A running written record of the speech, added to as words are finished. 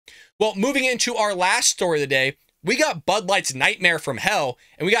Well, moving into our last story of the day, we got Bud Light's Nightmare from Hell,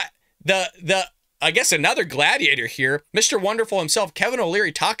 and we got the I guess another gladiator here, Mr. Wonderful himself, Kevin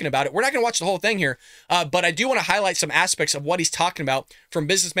O'Leary, talking about it. We're not going to watch the whole thing here, but I do want to highlight some aspects of what he's talking about from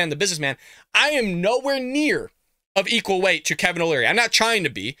Businessman to Businessman. I am nowhere near of equal weight to Kevin O'Leary. I'm not trying to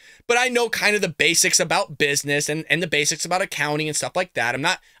be, but I know kind of the basics about business and the basics about accounting and stuff like that. I'm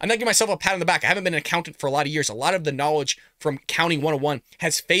not giving myself a pat on the back. I haven't been an accountant for a lot of years. A lot of the knowledge from Accounting 101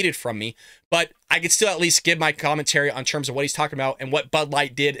 has faded from me, but I could still at least give my commentary on terms of what he's talking about and what Bud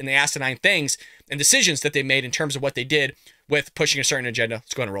Light did and the asinine things and decisions that they made in terms of what they did with pushing a certain agenda.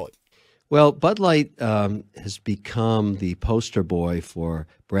 Let's go ahead and roll it. Well, Bud Light has become the poster boy for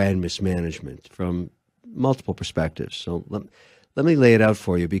brand mismanagement from multiple perspectives. So let me lay it out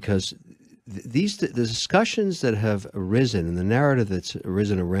for you, because the discussions that have arisen and the narrative that's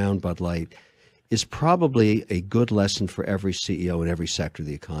arisen around Bud Light is probably a good lesson for every CEO in every sector of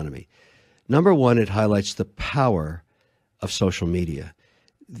the economy. Number one, it highlights the power of social media.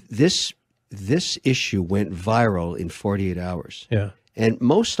 This issue went viral in 48 hours. Yeah. And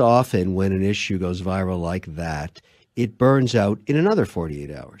most often when an issue goes viral like that, it burns out in another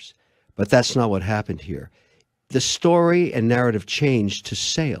 48 hours. But that's not what happened here. The story and narrative changed to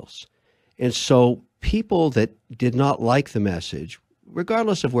sales. And so people that did not like the message,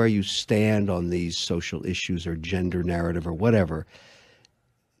 regardless of where you stand on these social issues or gender narrative or whatever,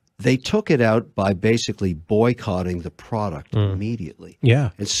 they took it out by basically boycotting the product immediately. Yeah.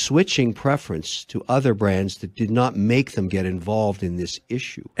 And switching preference to other brands that did not make them get involved in this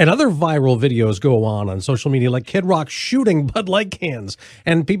issue. And other viral videos go on social media, like Kid Rock shooting Bud Light cans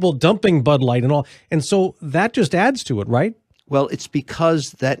and people dumping Bud Light and all. And so that just adds to it, right? Well, it's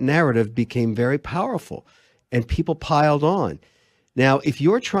because that narrative became very powerful and people piled on. Now, if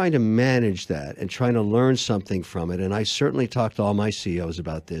you're trying to manage that and trying to learn something from it, and I certainly talk to all my CEOs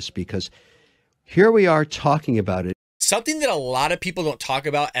about this, because here we are talking about it. Something that a lot of people don't talk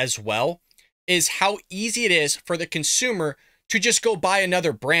about as well is how easy it is for the consumer to just go buy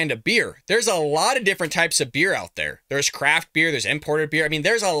another brand of beer. There's a lot of different types of beer out there. There's craft beer, there's imported beer. I mean,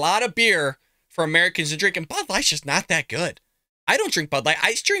 there's a lot of beer for Americans to drink, and Bud Light's just not that good. I don't drink Bud Light.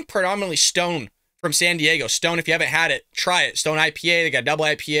 I drink predominantly Stone from San Diego. Stone, if you haven't had it, try it. Stone IPA, they got double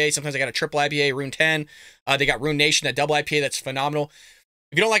IPA. Sometimes they got a triple IPA, Rune 10. They got Rune Nation, that double IPA that's phenomenal.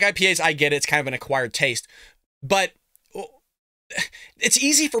 If you don't like IPAs, I get it. It's kind of an acquired taste. But it's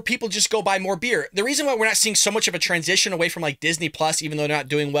easy for people to just go buy more beer. The reason why we're not seeing so much of a transition away from like Disney Plus, even though they're not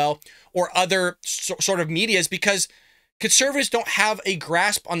doing well, or other sort of media, is because conservatives don't have a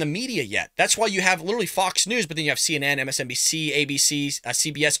grasp on the media yet. That's why you have literally Fox News, but then you have CNN, MSNBC, ABC,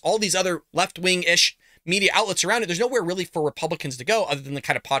 CBS, all these other left-wing-ish media outlets around it. There's nowhere really for Republicans to go other than the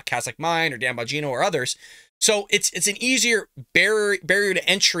kind of podcasts like mine or Dan Bongino or others. So it's an easier barrier to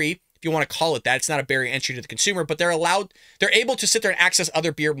entry, if you want to call it that. It's not a barrier to entry to the consumer, but they're able to sit there and access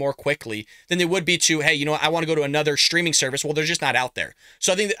other beer more quickly than they would be to, hey, you know what, I want to go to another streaming service. Well, they're just not out there.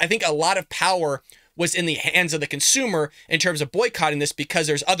 So I think a lot of power was in the hands of the consumer in terms of boycotting this, because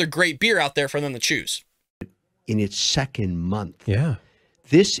there's other great beer out there for them to choose. In its second month. Yeah.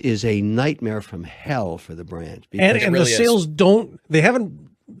 This is a nightmare from hell for the brand. And really the sales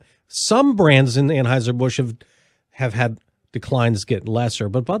some brands in Anheuser-Busch have had declines get lesser,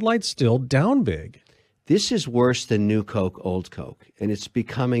 but Bud Light's still down big. This is worse than New Coke, Old Coke, and it's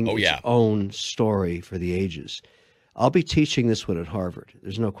becoming its own story for the ages. I'll be teaching this one at Harvard.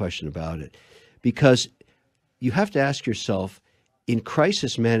 There's no question about it. Because you have to ask yourself, in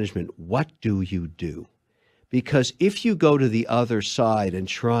crisis management, what do you do? Because if you go to the other side and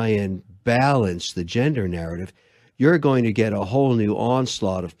try and balance the gender narrative, you're going to get a whole new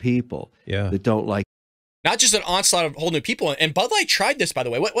onslaught of people that don't like. Not just an onslaught of whole new people. And Bud Light tried this, by the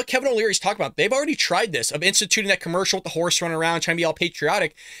way. What Kevin O'Leary's talking about, they've already tried this, of instituting that commercial with the horse running around, trying to be all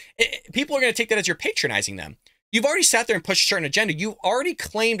patriotic. People are going to take that as you're patronizing them. You've already sat there and pushed a certain agenda. You've already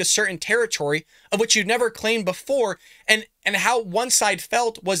claimed a certain territory of which you've never claimed before. And how one side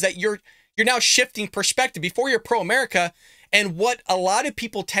felt was that you're now shifting perspective. Before you're pro-America, and what a lot of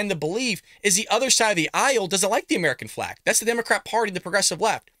people tend to believe is the other side of the aisle doesn't like the American flag. That's the Democrat Party, the progressive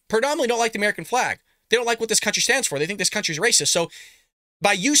left. Predominantly don't like the American flag. They don't like what this country stands for. They think this country's racist. So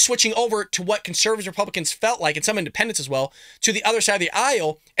by you switching over to what conservatives, Republicans felt like, and some independents as well, to the other side of the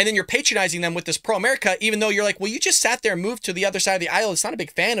aisle, and then you're patronizing them with this pro-America, even though you're like, well, you just sat there and moved to the other side of the aisle. It's not a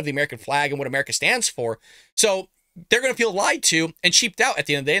big fan of the American flag and what America stands for. So they're going to feel lied to and cheaped out at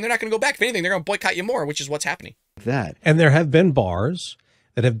the end of the day, and they're not going to go back. If anything, they're going to boycott you more, which is what's happening. And there have been bars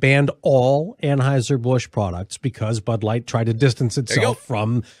that have banned all Anheuser-Busch products because Bud Light tried to distance itself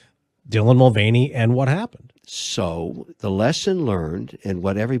from Dylan Mulvaney and what happened. So the lesson learned, and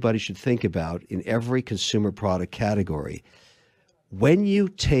what everybody should think about in every consumer product category, when you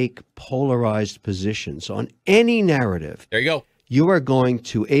take polarized positions on any narrative, There you go. you are going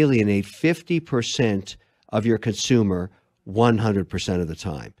to alienate 50% of your consumer 100% of the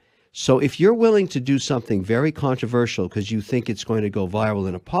time. So if you're willing to do something very controversial because you think it's going to go viral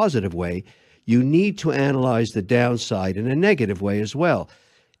in a positive way, you need to analyze the downside in a negative way as well.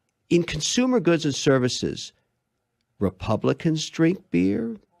 In consumer goods and services, Republicans drink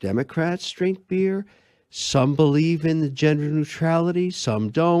beer, Democrats drink beer. Some believe in the gender neutrality, some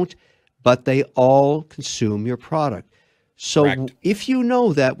don't, but they all consume your product. So Correct. if you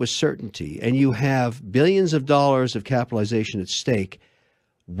know that with certainty and you have billions of dollars of capitalization at stake,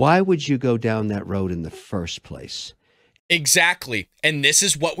 why would you go down that road in the first place? Exactly. And this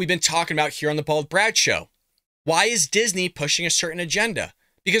is what we've been talking about here on the Bald Brad Show. Why is Disney pushing a certain agenda?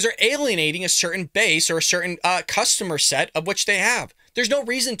 Because they're alienating a certain base or a certain customer set of which they have. There's no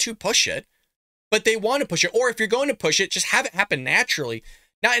reason to push it, but they want to push it. Or if you're going to push it, just have it happen naturally,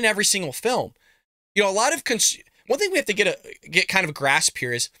 not in every single film. You know, a lot of one thing we have to get kind of a grasp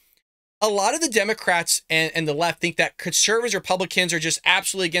here is a lot of the Democrats and the left think that conservatives, Republicans are just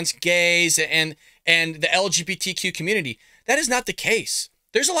absolutely against gays and the LGBTQ community. That is not the case.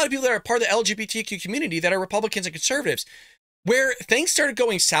 There's a lot of people that are part of the LGBTQ community that are Republicans and conservatives. Where things started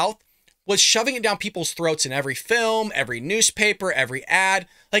going south was shoving it down people's throats in every film, every newspaper, every ad,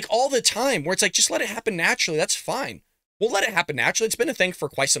 like all the time, where it's like, just let it happen naturally. That's fine. We'll let it happen naturally. It's been a thing for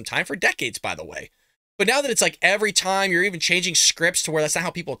quite some time, for decades, by the way. But now that it's like every time you're even changing scripts to where that's not how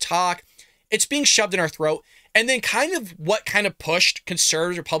people talk, it's being shoved in our throat. And then kind of what kind of pushed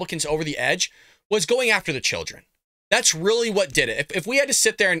conservatives, Republicans over the edge was going after the children. That's really what did it. If we had to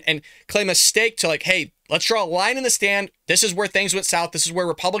sit there and claim a stake to like, hey, let's draw a line in the stand. This is where things went south. This is where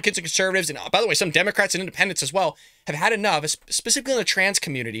Republicans and conservatives, and by the way, some Democrats and independents as well, have had enough, specifically in the trans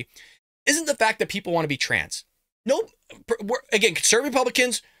community, isn't the fact that people want to be trans. No, again, conservative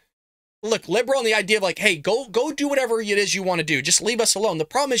Republicans, look, liberal in the idea of like, hey, go do whatever it is you want to do. Just leave us alone. The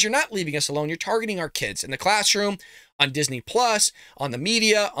problem is you're not leaving us alone. You're targeting our kids in the classroom, on Disney Plus, on the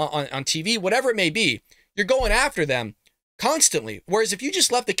media, on TV, whatever it may be. You're going after them constantly. Whereas if you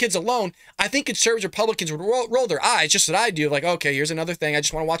just left the kids alone, I think conservatives, Republicans would roll their eyes, just what I do. Like, okay, here's another thing. I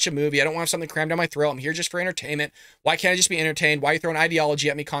just want to watch a movie. I don't want to have something crammed down my throat. I'm here just for entertainment. Why can't I just be entertained? Why are you throwing ideology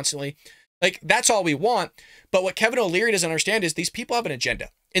at me constantly? Like, that's all we want. But what Kevin O'Leary doesn't understand is these people have an agenda.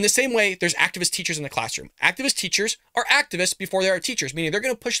 In the same way, there's activist teachers in the classroom. Activist teachers are activists before they are teachers, meaning they're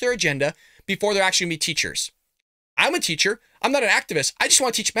going to push their agenda before they're actually going to be teachers. I'm a teacher. I'm not an activist. I just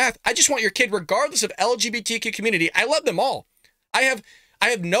want to teach math. I just want your kid, regardless of LGBTQ community. I love them all. I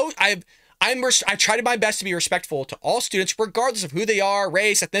try my best to be respectful to all students, regardless of who they are,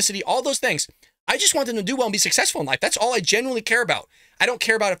 race, ethnicity, all those things. I just want them to do well and be successful in life. That's all I genuinely care about. I don't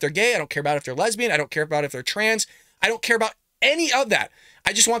care about if they're gay. I don't care about if they're lesbian. I don't care about if they're trans. I don't care about any of that.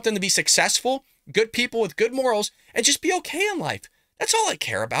 I just want them to be successful, good people with good morals, and just be okay in life. That's all I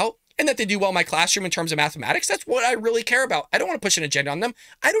care about. And that they do well in my classroom in terms of mathematics. That's what I really care about. I don't want to push an agenda on them.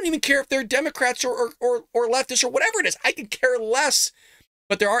 I don't even care if they're Democrats or leftists or whatever it is. I could care less.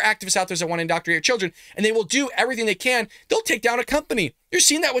 But there are activists out there that want to indoctrinate your children, and they will do everything they can. They'll take down a company. You're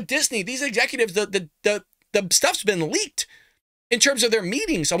seeing that with Disney. These executives, the stuff's been leaked in terms of their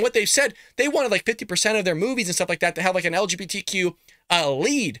meetings on what they've said. They wanted like 50% of their movies and stuff like that to have like an LGBTQ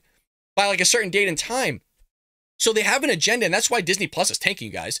lead by like a certain date and time. So they have an agenda, and that's why Disney Plus is tanking,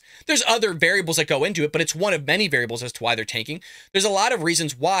 you guys. There's other variables that go into it, but it's one of many variables as to why they're tanking. There's a lot of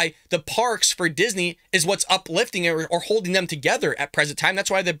reasons why the parks for Disney is what's uplifting or holding them together at present time. That's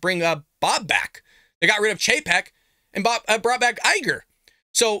why they bring Bob back. They got rid of Chapek and brought back Iger.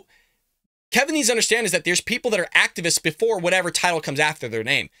 So Kevin needs to understand is that there's people that are activists before whatever title comes after their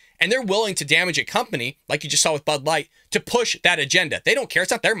name. And they're willing to damage a company, like you just saw with Bud Light, to push that agenda. They don't care.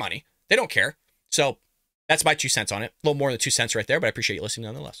 It's not their money. They don't care. So that's my 2 cents on it. A little more than 2 cents right there, but I appreciate you listening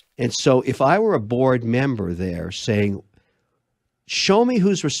nonetheless. And so if I were a board member there saying, show me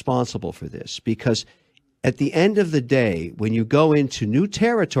who's responsible for this, because at the end of the day, when you go into new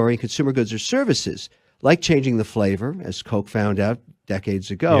territory in consumer goods or services, like changing the flavor, as Coke found out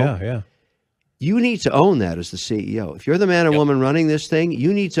decades ago, you need to own that as the CEO. If you're the man or woman running this thing,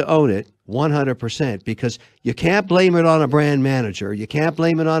 you need to own it 100%, because you can't blame it on a brand manager. You can't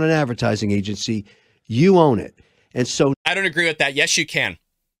blame it on an advertising agency. You own it. And so I don't agree with that. Yes, you can.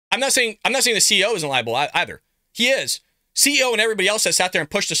 I'm not saying the CEO isn't liable either. He is. CEO and everybody else that sat there and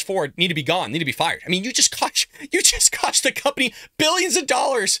pushed us forward need to be gone, need to be fired. I mean, you just cost the company billions of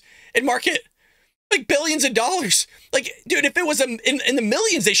dollars in market Like billions of dollars. Like, dude, if it was in the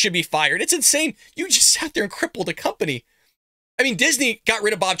millions, they should be fired. It's insane. You just sat there and crippled a company. I mean, Disney got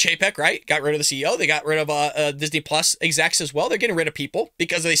rid of Bob Chapek, right? Got rid of the CEO. They got rid of Disney Plus execs as well. They're getting rid of people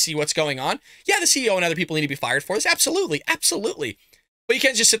because they see what's going on. Yeah, the CEO and other people need to be fired for this. Absolutely. Absolutely. But you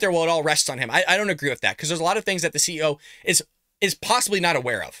can't just sit there, well, it all rests on him. I don't agree with that because there's a lot of things that the CEO is possibly not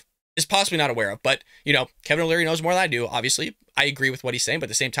aware of. But, you know, Kevin O'Leary knows more than I do, obviously. I agree with what he's saying, but at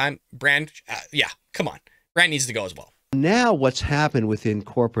the same time, Brand, yeah, come on. Brand needs to go as well. Now what's happened within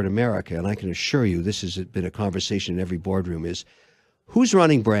corporate America, and I can assure you this has been a conversation in every boardroom, is who's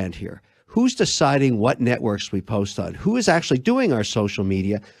running brand here? Who's deciding what networks we post on? Who is actually doing our social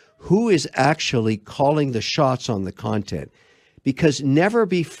media? Who is actually calling the shots on the content? Because never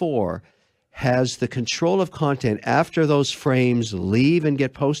before has the control of content after those frames leave and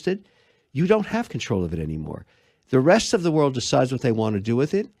get posted, you don't have control of it anymore. The rest of the world decides what they want to do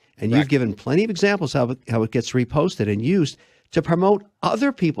with it. And you've given plenty of examples how it gets reposted and used to promote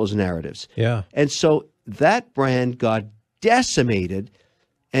other people's narratives. Yeah. And so that brand got decimated.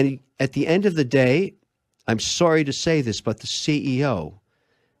 And at the end of the day, I'm sorry to say this, but the CEO,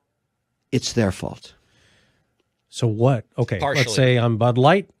 it's their fault. So what? Okay, Partially. Let's say I'm Bud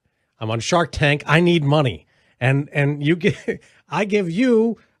Light. I'm on Shark Tank. I need money. And you I give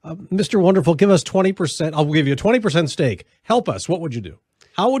you, Mr. Wonderful, give us 20%. I'll give you a 20% stake. Help us. What would you do?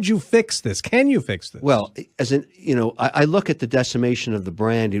 How would you fix this? Can you fix this? Well, I look at the decimation of the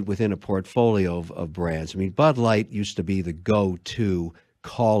brand within a portfolio of brands. I mean, Bud Light used to be the go-to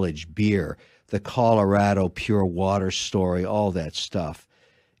college beer, the Colorado pure water story, all that stuff.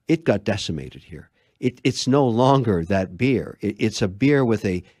 It got decimated here. It's no longer that beer. It's a beer with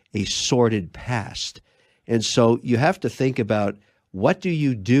a sordid past. And so you have to think about, what do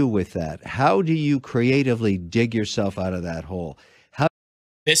you do with that? How do you creatively dig yourself out of that hole?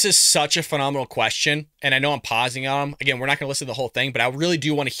 This is such a phenomenal question, and I know I'm pausing on him. Again, we're not going to listen to the whole thing, but I really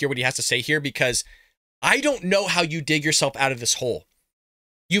do want to hear what he has to say here because I don't know how you dig yourself out of this hole.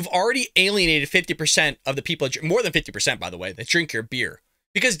 You've already alienated 50% of the people, more than 50%, by the way, that drink your beer.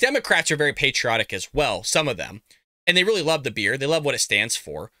 Because Democrats are very patriotic as well, some of them, and they really love the beer. They love what it stands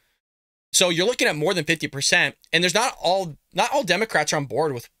for. So you're looking at more than 50%, and there's not all Democrats are on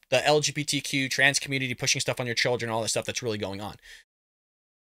board with the LGBTQ trans community pushing stuff on your children, all this stuff that's really going on.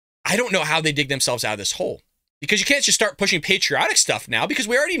 I don't know how they dig themselves out of this hole because you can't just start pushing patriotic stuff now because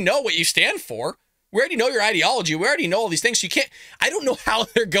we already know what you stand for. We already know your ideology. We already know all these things. So I don't know how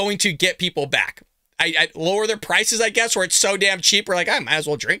they're going to get people back. I lower their prices, I guess, where it's so damn cheap. We're like, I might as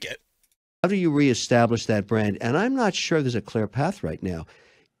well drink it. How do you reestablish that brand? And I'm not sure there's a clear path right now.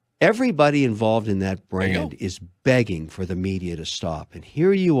 Everybody involved in that brand is begging for the media to stop. And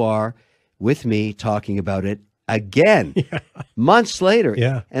here you are with me talking about it again, months later.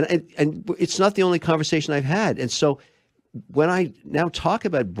 Yeah. And it's not the only conversation I've had. And so when I now talk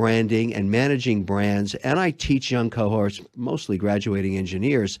about branding and managing brands, and I teach young cohorts, mostly graduating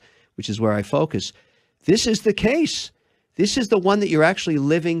engineers, which is where I focus, this is the case. This is the one that you're actually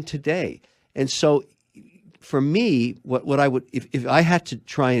living today. And so for me, what I would, if I had to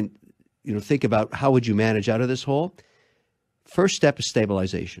try and, think about how would you manage out of this hole, first step is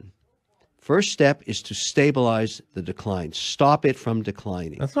stabilization. First step is to stabilize the decline. Stop it from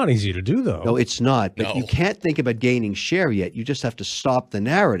declining. That's not easy to do, though. No, it's not. But you can't think about gaining share yet. You just have to stop the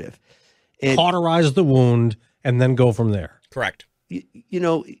narrative. And, cauterize the wound and then go from there. Correct.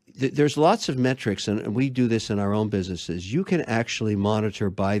 There's lots of metrics, and we do this in our own businesses. You can actually monitor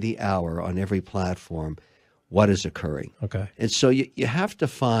by the hour on every platform what is occurring. Okay. And so you have to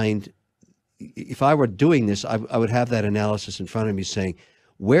find, if I were doing this, I would have that analysis in front of me saying,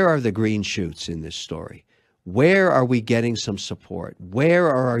 where are the green shoots in this story? Where are we getting some support? Where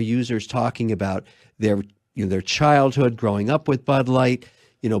are our users talking about their childhood growing up with Bud Light?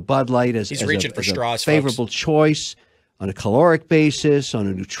 Bud Light as a favorable choice on a caloric basis, on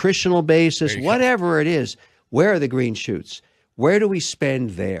a nutritional basis, whatever it is. Where are the green shoots? Where do we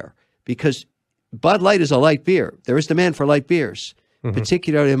spend there? Because Bud Light is a light beer. There is demand for light beers,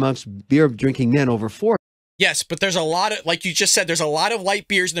 particularly amongst beer drinking men over 40. Yes, but there's a lot of, like you just said, there's a lot of light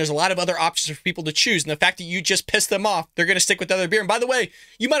beers and there's a lot of other options for people to choose. And the fact that you just pissed them off, they're going to stick with the other beer. And by the way,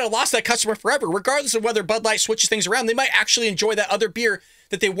 you might have lost that customer forever, regardless of whether Bud Light switches things around. They might actually enjoy that other beer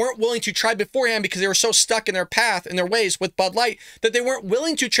that they weren't willing to try beforehand because they were so stuck in their path and their ways with Bud Light that they weren't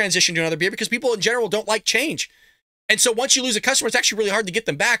willing to transition to another beer because people in general don't like change. And so once you lose a customer, it's actually really hard to get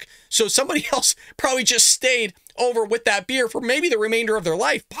them back. So somebody else probably just stayed over with that beer for maybe the remainder of their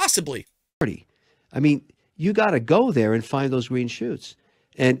life, possibly. I mean, you got to go there and find those green shoots.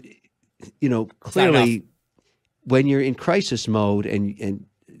 And, clearly when you're in crisis mode and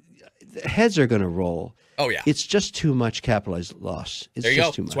heads are going to roll. Oh, yeah. It's just too much capitalized loss. It's There you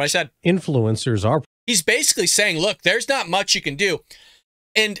just go. too much. That's what I said. Influencers are. He's basically saying, look, there's not much you can do.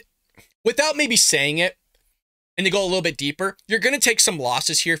 And without maybe saying it, and to go a little bit deeper, you're going to take some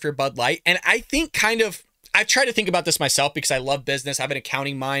losses here if you're Bud Light. And I think I've tried to think about this myself because I love business. I have an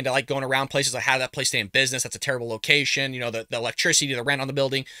accounting mind. I like going around places. I have that place stay in business. That's a terrible location. You know, the electricity, the rent on the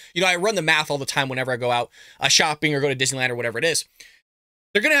building. You know, I run the math all the time whenever I go out shopping or go to Disneyland or whatever it is.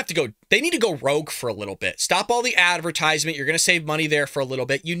 They're going to have to go, they need to go rogue for a little bit. Stop all the advertisement. You're going to save money there for a little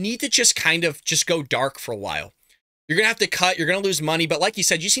bit. You need to just kind of just go dark for a while. You're going to have to cut. You're going to lose money. But like you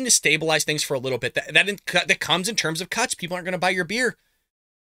said, you just need to stabilize things for a little bit. That comes in terms of cuts. People aren't going to buy your beer.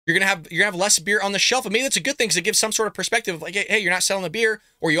 You're gonna have less beer on the shelf, and maybe that's a good thing because it gives some sort of perspective of like, hey, you're not selling the beer,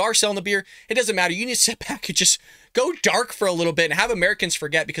 or you are selling the beer. It doesn't matter. You need to sit back and just go dark for a little bit and have Americans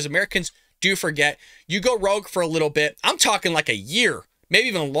forget, because Americans do forget. You go rogue for a little bit. I'm talking like a year, maybe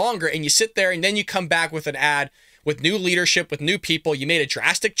even longer, and you sit there and then you come back with an ad with new leadership, with new people. You made a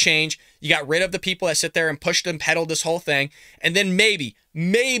drastic change. You got rid of the people that sit there and pushed and peddled this whole thing, and then maybe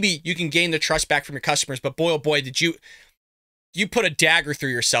you can gain the trust back from your customers. But boy, oh boy, did you put a dagger through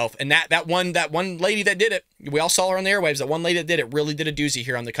yourself. And that one lady that did it, we all saw her on the airwaves, that one lady that did it really did a doozy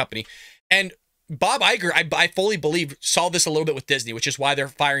here on the company. And Bob Iger, I fully believe, saw this a little bit with Disney, which is why they're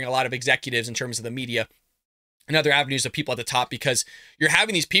firing a lot of executives in terms of the media and other avenues of people at the top, because you're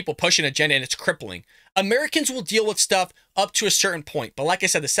having these people push an agenda and it's crippling. Americans will deal with stuff up to a certain point. But like I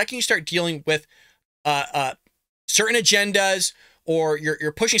said, the second you start dealing with certain agendas, or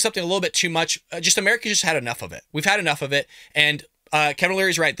you're pushing something a little bit too much, just America just had enough of it. We've had enough of it. And Kevin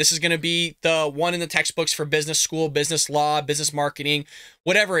O'Leary's right. This is going to be the one in the textbooks for business school, business law, business marketing,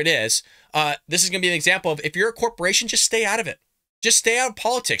 whatever it is. This is going to be an example of, if you're a corporation, just stay out of it. Just stay out of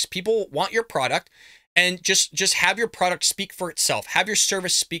politics. People want your product, and just have your product speak for itself. Have your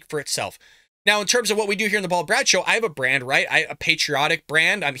service speak for itself. Now, in terms of what we do here in the Bald Brad Show, I have a brand, right? A patriotic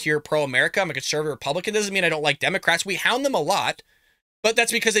brand. I'm here pro-America. I'm a conservative Republican. Doesn't mean I don't like Democrats. We hound them a lot, but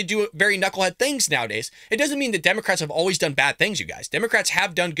that's because they do very knucklehead things nowadays. It doesn't mean that Democrats have always done bad things, you guys. Democrats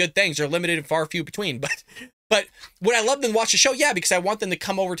have done good things. They're limited and far few between. But would I love them to watch the show? Yeah, because I want them to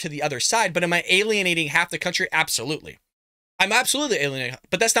come over to the other side. But am I alienating half the country? Absolutely. I'm absolutely alienating,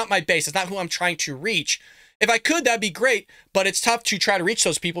 but that's not my base. It's not who I'm trying to reach. If I could, that'd be great, but it's tough to try to reach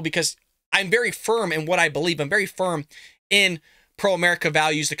those people because I'm very firm in what I believe. I'm very firm in pro-America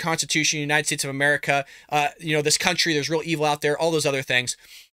values, the Constitution, the United States of America, this country, there's real evil out there, all those other things.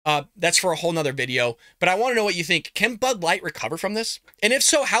 That's for a whole nother video, but I want to know what you think. Can Bud Light recover from this? And if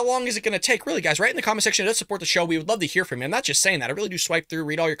so, how long is it going to take? Really, guys, write in the comment section. It does support the show. We would love to hear from you. I'm not just saying that. I really do swipe through,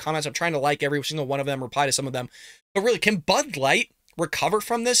 read all your comments. I'm trying to like every single one of them, reply to some of them. But really, can Bud Light recover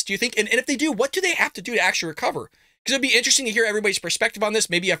from this, do you think? And if they do, what do they have to do to actually recover? Because it'd be interesting to hear everybody's perspective on this.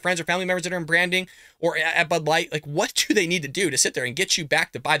 Maybe you have friends or family members that are in branding or at Bud Light. Like, what do they need to do to sit there and get you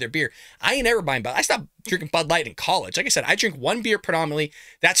back to buy their beer? I ain't ever buying Bud. I stopped drinking Bud Light in college. Like I said, I drink one beer predominantly.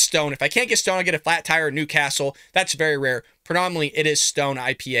 That's Stone. If I can't get Stone, I get a Flat Tire or Newcastle. That's very rare. Predominantly, it is Stone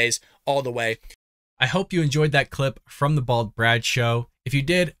IPAs all the way. I hope you enjoyed that clip from the Bald Brad Show. If you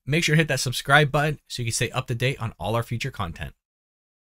did, make sure to hit that subscribe button so you can stay up to date on all our future content.